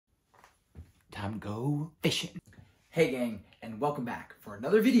time to go fishing. Hey gang, and welcome back for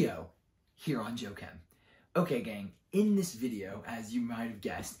another video here on JoChem. Okay gang, in this video, as you might have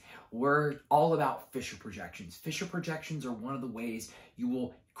guessed, we're all about Fischer projections. Fischer projections are one of the ways you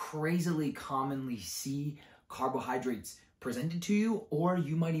will crazily commonly see carbohydrates presented to you, or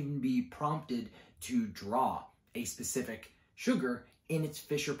you might even be prompted to draw a specific sugar in its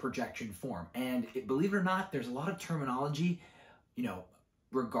Fischer projection form. And believe it or not, there's a lot of terminology,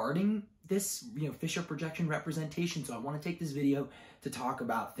 regarding this, Fischer projection representation. So I want to take this video to talk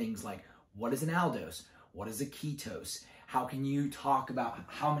about things like, what is an aldose? What is a ketose? How can you talk about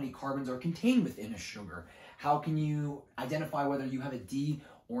how many carbons are contained within a sugar? How can you identify whether you have a D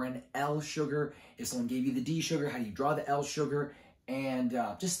or an L sugar? If someone gave you the D sugar, how do you draw the L sugar? And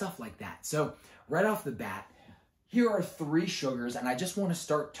just stuff like that. So right off the bat, here are three sugars, and I just want to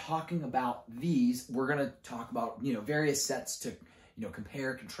start talking about these. We're going to talk about, various sets to,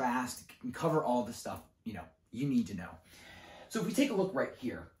 compare, contrast, and cover all the stuff, you need to know. So if we take a look right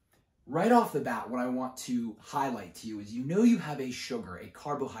here, right off the bat, what I want to highlight to you is, you have a sugar, a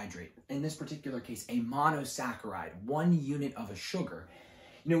carbohydrate, in this particular case, a monosaccharide, 1 unit of a sugar.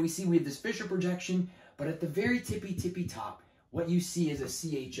 We have this Fischer projection, but at the very tippy top, what you see is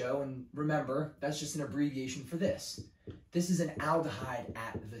a CHO, and remember, that's just an abbreviation for this. This is an aldehyde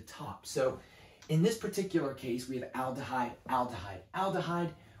at the top. So in this particular case, we have aldehyde, aldehyde,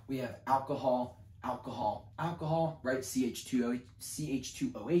 aldehyde. We have alcohol, alcohol, alcohol, right? CH2OH,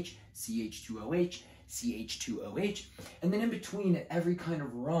 CH2OH, CH2OH, CH2OH. And then in between, at every kind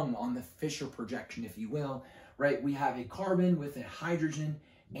of rung on the Fischer projection, if you will, right, we have a carbon with a hydrogen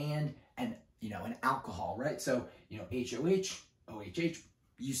and an alcohol, right? So, HOH, OHH,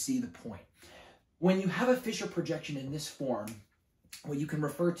 you see the point. When you have a Fischer projection in this form, what you can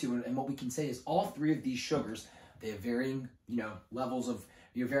refer to and what we can say is all three of these sugars, they have varying, levels of,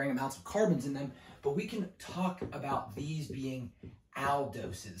 varying amounts of carbons in them, but we can talk about these being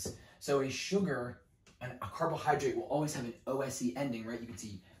aldoses. So a sugar, a carbohydrate will always have an OSE ending, right? You can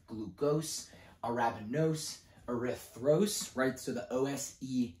see glucose, arabinose, erythrose, right? So the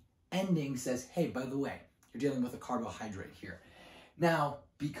OSE ending says, hey, by the way, you're dealing with a carbohydrate here. Now,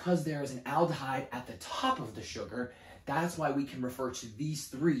 because there is an aldehyde at the top of the sugar, that's why we can refer to these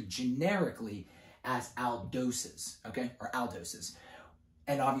three generically as aldoses, okay, or aldoses.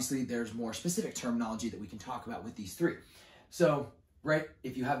 And obviously, there's more specific terminology that we can talk about with these three. So, right,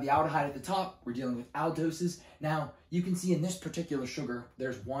 if you have the aldehyde at the top, we're dealing with aldoses. Now, you can see in this particular sugar,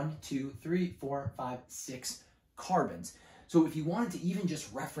 there's 1, 2, 3, 4, 5, 6 carbons. So if you wanted to even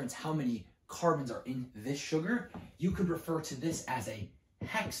just reference how many carbons are in this sugar, you could refer to this as a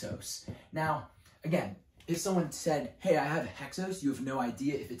hexose. Now, again, if someone said, hey, I have a hexose, you have no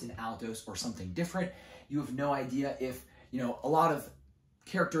idea if it's an aldose or something different. You have no idea if, a lot of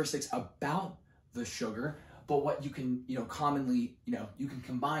characteristics about the sugar, but what you can, commonly, you can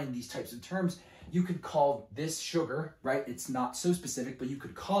combine these types of terms. You could call this sugar, right? It's not so specific, but you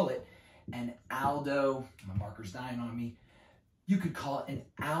could call it an aldo, my marker's dying on me. You could call it an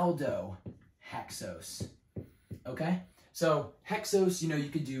aldohexose, okay? So hexose, you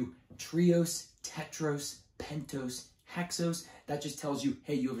could do triose, tetros, pentose, hexose. That just tells you,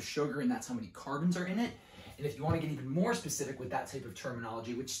 hey, you have a sugar and that's how many carbons are in it. And if you want to get even more specific with that type of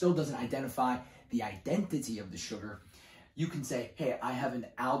terminology, which still doesn't identify the identity of the sugar, you can say, hey, I have an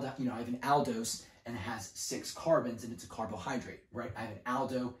I have an aldose and it has 6 carbons and it's a carbohydrate, right? I have an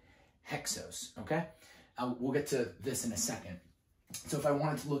aldohexose, okay? We'll get to this in a second. So if I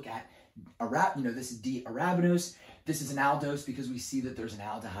wanted to look at, this is D-arabinose. This is an aldose because we see that there's an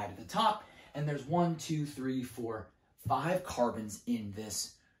aldehyde at the top, and there's 1, 2, 3, 4, 5 carbons in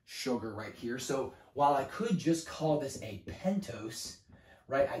this sugar right here. So while I could just call this a pentose,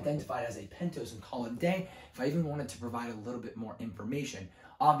 right, identify it as a pentose and call it a day, if I even wanted to provide a little bit more information,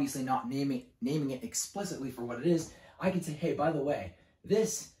 obviously not naming it explicitly for what it is, I could say, hey, by the way,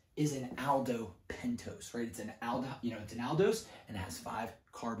 this is an aldopentose, right? It's an it's an aldose and it has 5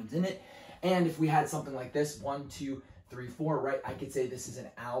 carbons in it. And if we had something like this, 1, 2, 3, 4, right? I could say this is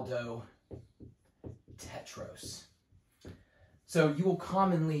an aldotetros. So you will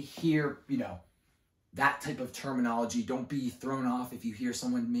commonly hear, that type of terminology. Don't be thrown off if you hear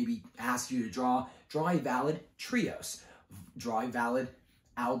someone maybe ask you to draw a valid triose, draw a valid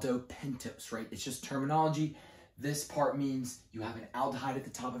aldopentose, right? It's just terminology. This part means you have an aldehyde at the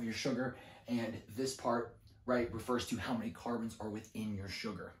top of your sugar, and this part, right, refers to how many carbons are within your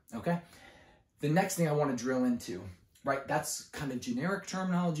sugar, okay? The next thing I want to drill into, right, that's kind of generic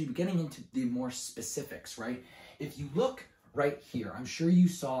terminology, but getting into the more specifics, right? If you look right here, I'm sure you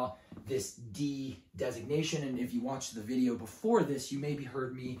saw this D designation, and if you watched the video before this, you maybe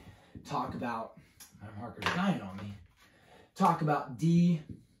heard me talk about, my marker's dying on me, talk about D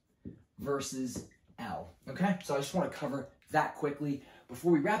versus L, okay? So I just want to cover that quickly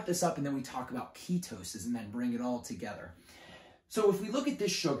before we wrap this up, and then we talk about ketoses and then bring it all together. So if we look at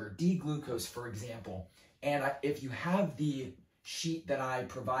this sugar, D-glucose, for example, and if you have the sheet that I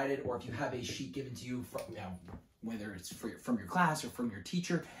provided, or if you have a sheet given to you from, whether it's from your class or from your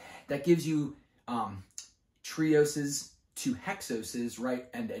teacher, that gives you trioses to hexoses, right?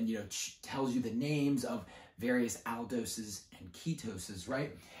 And tells you the names of various aldoses and ketoses,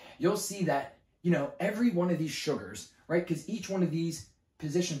 right? You'll see that, every one of these sugars, right? Because each one of these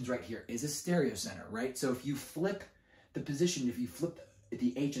positions right here is a stereocenter, right? So if you flip the position, if you flip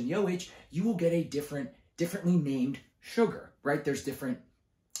the H and the OH, you will get a differently named sugar, right? There's different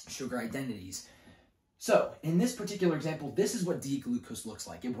sugar identities. So in this particular example, this is what D-glucose looks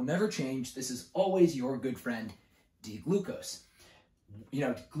like. It will never change. This is always your good friend, D-glucose.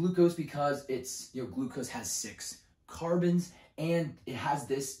 Glucose, because it's, glucose has 6 carbons, and it has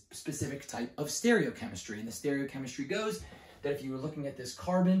this specific type of stereochemistry. And the stereochemistry goes that if you were looking at this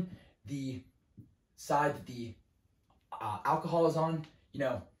carbon, the side that the alcohol is on,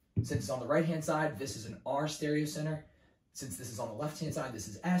 since it's on the right-hand side, this is an R stereocenter. Since this is on the left-hand side, this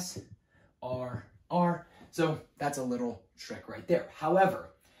is S, R, R. So that's a little trick right there. However,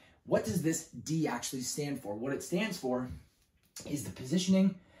 what does this D actually stand for? What it stands for is the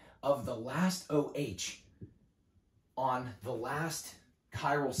positioning of the last OH on the last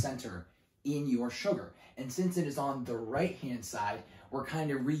chiral center in your sugar. And since it is on the right-hand side, we're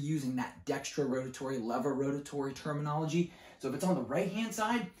kind of reusing that dextrorotatory, levorotatory terminology. So if it's on the right-hand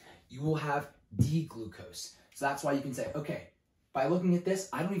side, you will have D-glucose. So that's why you can say, okay, by looking at this,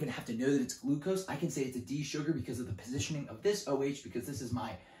 I don't even have to know that it's glucose. I can say it's a D sugar because of the positioning of this OH, because this is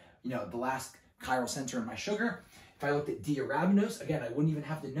my, the last chiral center in my sugar. If I looked at D-arabinose, again, I wouldn't even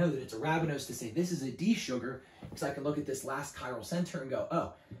have to know that it's arabinose to say this is a D sugar, because I can look at this last chiral center and go,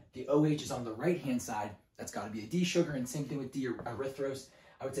 oh, the OH is on the right-hand side. That's got to be a D sugar. And same thing with D-erythrose.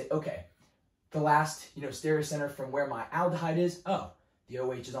 I would say, okay, the last, stereocenter from where my aldehyde is, oh, the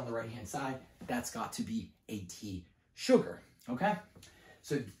OH is on the right-hand side. That's got to be a T sugar, okay?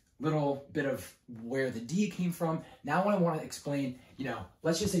 So little bit of where the D came from. Now what I want to explain,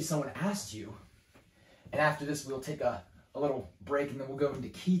 let's just say someone asked you, and after this we'll take a little break, and then we'll go into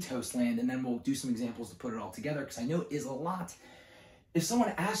ketose land, and then we'll do some examples to put it all together, because I know it is a lot. If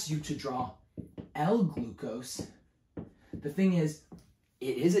someone asks you to draw L-glucose, the thing is,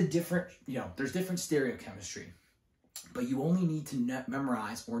 it is a different, there's different stereochemistry, but you only need to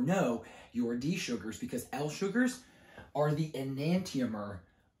memorize or know your D sugars, because L sugars are the enantiomer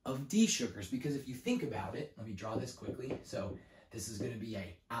of D sugars. Because if you think about it, let me draw this quickly. So this is going to be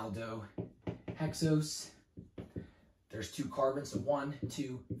a aldo hexose. There's 2 carbons, so 1,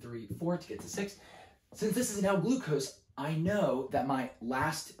 2, 3, 4 to get to 6. Since this is an L-glucose, I know that my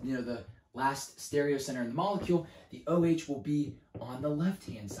last, the last stereocenter in the molecule, the OH will be on the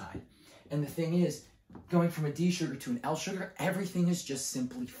left-hand side. And the thing is, going from a D sugar to an L sugar, everything is just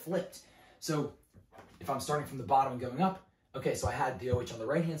simply flipped. So if I'm starting from the bottom and going up, okay, so I had the OH on the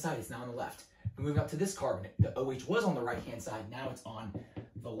right-hand side, it's now on the left. Moving up to this carbon, the OH was on the right-hand side, now it's on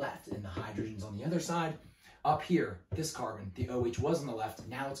the left, and the hydrogen's on the other side. Up here, this carbon, the OH was on the left,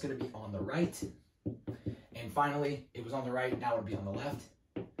 now it's going to be on the right. And finally, it was on the right, now it'll be on the left.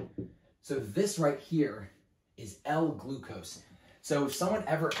 So this right here is L-glucose. So if someone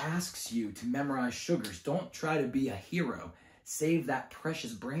ever asks you to memorize sugars, don't try to be a hero. Save that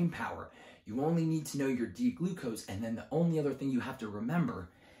precious brain power. You only need to know your D-glucose, and then the only other thing you have to remember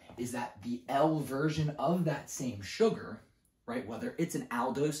is that the L version of that same sugar, right, whether it's an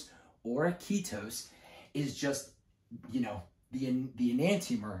aldose or a ketose, is just, the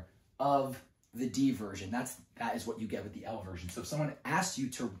enantiomer of the D version. That is what you get with the L version. So if someone asks you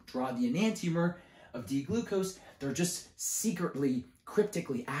to draw the enantiomer of D-glucose, they're just secretly,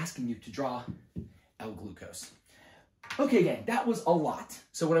 cryptically asking you to draw L-glucose. Okay, gang, that was a lot.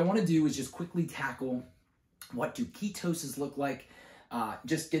 So what I want to do is just quickly tackle what do ketoses look like.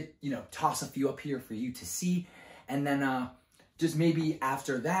 Just get, toss a few up here for you to see. And then just maybe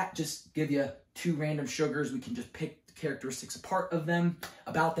after that, just give you 2 random sugars. We can just pick the characteristics about them,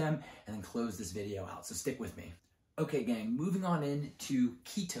 and then close this video out. So stick with me. Okay, gang, moving on into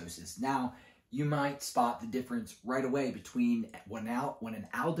ketosis. Now, you might spot the difference right away between what an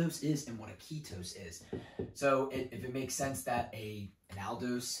aldose is and what a ketose is. So if it makes sense that an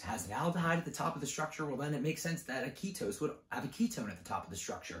aldose has an aldehyde at the top of the structure, well, then it makes sense that a ketose would have a ketone at the top of the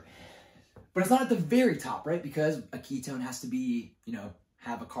structure. But it's not at the very top, right? Because a ketone has to be,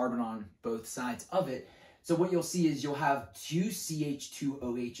 have a carbon on both sides of it. So what you'll see is you'll have two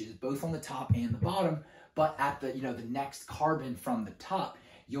CH2OHs, both on the top and the bottom, but at the, the next carbon from the top,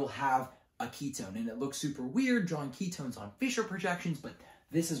 you'll have a ketone. And it looks super weird drawing ketones on Fischer projections, but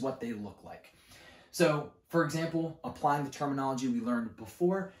this is what they look like. So, for example, applying the terminology we learned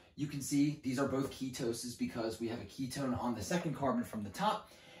before, you can see these are both ketoses because we have a ketone on the second carbon from the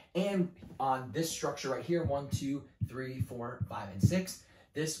top. And on this structure right here, 1, 2, 3, 4, 5, and 6,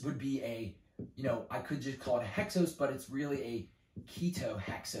 this would be a, I could just call it a hexose, but it's really a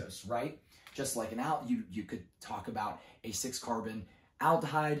ketohexose, right? Just like you could talk about a 6-carbon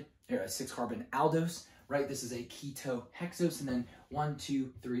aldehyde, or a 6-carbon aldose, right? This is a ketohexose, and then 1,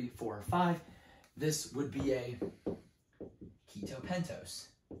 2, 3, 4, 5. This would be a ketopentose.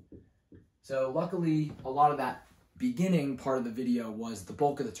 So luckily, a lot of that beginning part of the video was the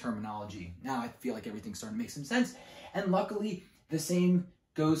bulk of the terminology. Now I feel like everything's starting to make some sense. And luckily, the same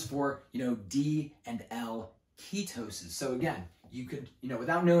goes for, D and L ketoses. So again, you could,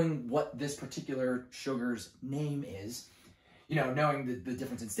 without knowing what this particular sugar's name is, knowing the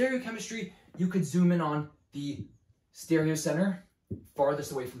difference in stereochemistry, you could zoom in on the stereocenter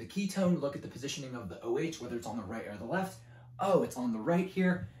farthest away from the ketone, look at the positioning of the OH, whether it's on the right or the left. Oh, it's on the right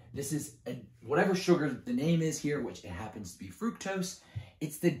here. This is whatever sugar the name is here, which it happens to be fructose.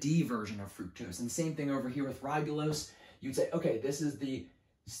 It's the D version of fructose. And same thing over here with ribulose. You'd say, okay, this is the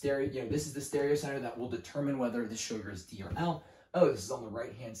this is the stereocenter that will determine whether the sugar is D or L. Oh, this is on the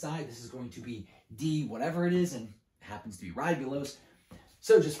right-hand side. This is going to be D, whatever it is, and it happens to be ribulose.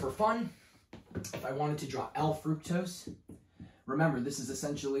 So just for fun, if I wanted to draw L-fructose, remember, this is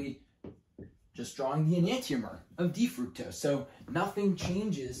essentially just drawing the enantiomer of D-fructose. So nothing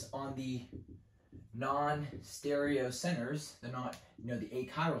changes on the non-stereo centers, the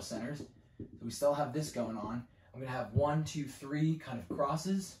achiral centers. So we still have this going on. I'm going to have 1, 2, 3 kind of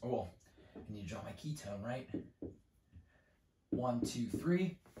crosses. Oh, well, I need to draw my ketone, right? 1, 2,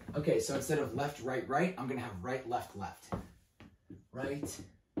 3. Okay, so instead of left, right, right, I'm going to have right, left, left. Right,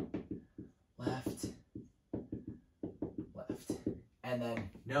 left, left. And then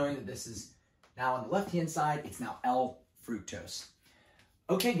knowing that this is now on the left-hand side, it's now L-fructose.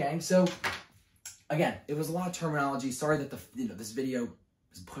 Okay, gang, so again, it was a lot of terminology. Sorry that this video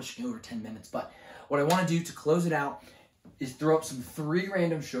is pushing over 10 minutes, but what I want to do to close it out is throw up some 3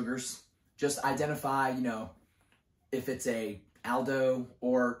 random sugars, just identify, if it's a aldose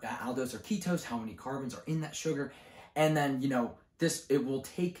or ketose, how many carbons are in that sugar, and then, it will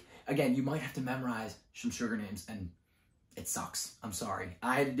take, again, you might have to memorize some sugar names, and it sucks. I'm sorry.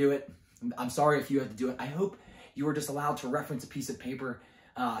 I had to do it. I'm sorry if you had to do it. I hope you were just allowed to reference a piece of paper.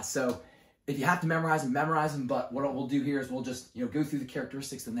 So if you have to memorize them, but what we'll do here is we'll just, go through the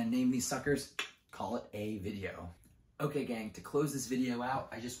characteristics and then name these suckers, call it a video. Okay, gang, to close this video out,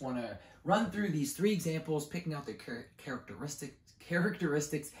 I just want to run through these 3 examples, picking out their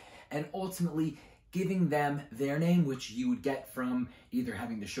characteristics, and ultimately giving them their name, which you would get from either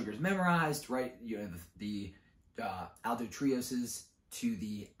having the sugars memorized, right? The aldotrioses to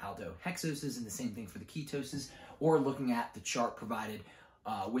the aldohexoses, and the same thing for the ketoses, or looking at the chart provided,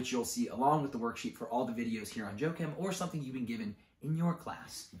 which you'll see along with the worksheet for all the videos here on JoChem, or something you've been given in your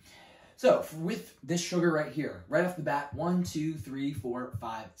class. So with this sugar right here, right off the bat, 1, 2, 3, 4,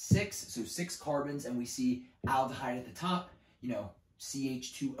 5, 6. So 6 carbons, and we see aldehyde at the top,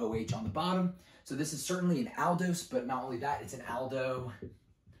 CH2OH on the bottom. So this is certainly an aldose, but not only that, it's an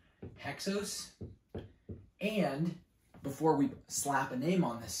aldohexose. And before we slap a name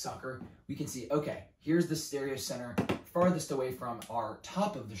on this sucker, we can see, okay, here's the stereocenter farthest away from our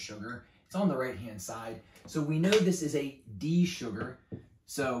top of the sugar. It's on the right-hand side. So we know this is a D sugar.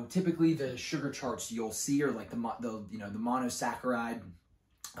 So typically the sugar charts you'll see, or like the monosaccharide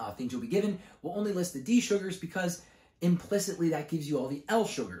things you'll be given, will only list the D sugars because implicitly that gives you all the L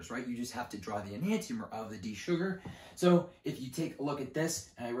sugars, right? You just have to draw the enantiomer of the D sugar. So if you take a look at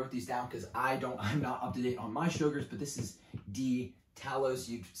this, and I wrote these down because I'm not up to date on my sugars, but this is D talose.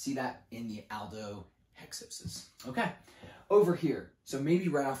 You see that in the aldohexoses. Okay, over here. So maybe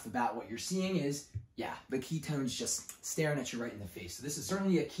right off the bat, what you're seeing is, yeah, the ketone's just staring at you right in the face. So this is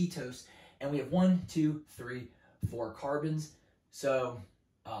certainly a ketose, and we have 1, 2, 3, 4 carbons. So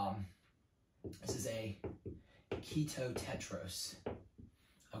this is a ketotetrose.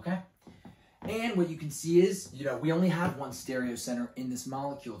 Okay, and what you can see is, we only have 1 stereocenter in this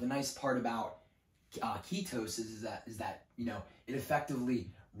molecule. The nice part about ketosis is that it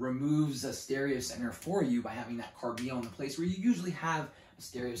effectively removes a stereocenter for you by having that carbonyl in the place where you usually have a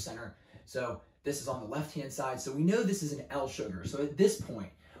stereocenter. So this is on the left-hand side. So we know this is an L sugar. So at this point,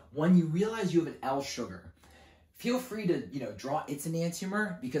 when you realize you have an L sugar, feel free to, draw its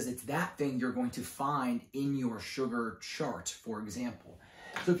enantiomer, because it's that thing you're going to find in your sugar chart, for example.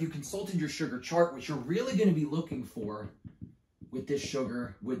 So if you consulted your sugar chart, what you're really going to be looking for with this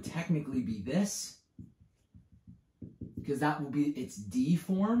sugar would technically be this, because that will be its D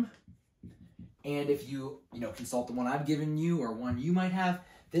form. And if you, consult the one I've given you or one you might have,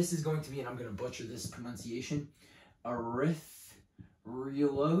 this is going to be, and I'm going to butcher this pronunciation,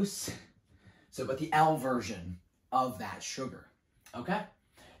 erythrulose. So, but the L version of that sugar, okay?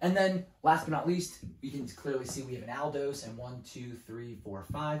 And then, last but not least, you can clearly see we have an aldose, and 1, 2, 3, 4,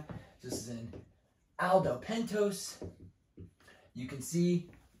 5. This is an aldopentose. You can see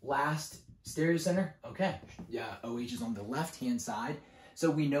last stereocenter, okay, yeah, OH is on the left-hand side. So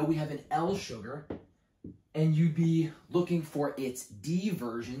we know we have an L sugar, and you'd be looking for its D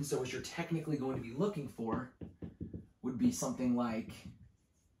version. So what you're technically going to be looking for would be something like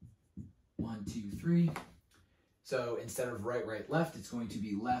 1, 2, 3. So instead of right, right, left, it's going to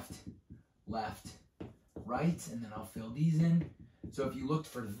be left, left, right, and then I'll fill these in. So if you looked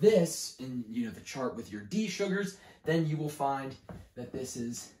for this in the chart with your D sugars, then you will find that this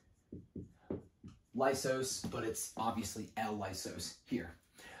is lysose, but it's obviously L-lysose here.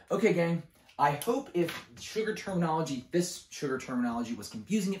 Okay, gang, I hope if this sugar terminology was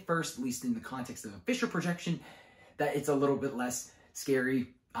confusing at first, at least in the context of a Fischer projection, that it's a little bit less scary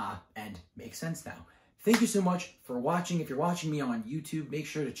and makes sense now. Thank you so much for watching. If you're watching me on YouTube, make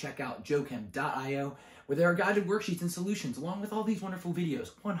sure to check out jochem.io, where there are guided worksheets and solutions, along with all these wonderful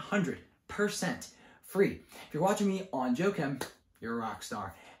videos, 100% free. If you're watching me on Jochem, you're a rock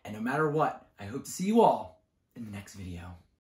star. And no matter what, I hope to see you all in the next video.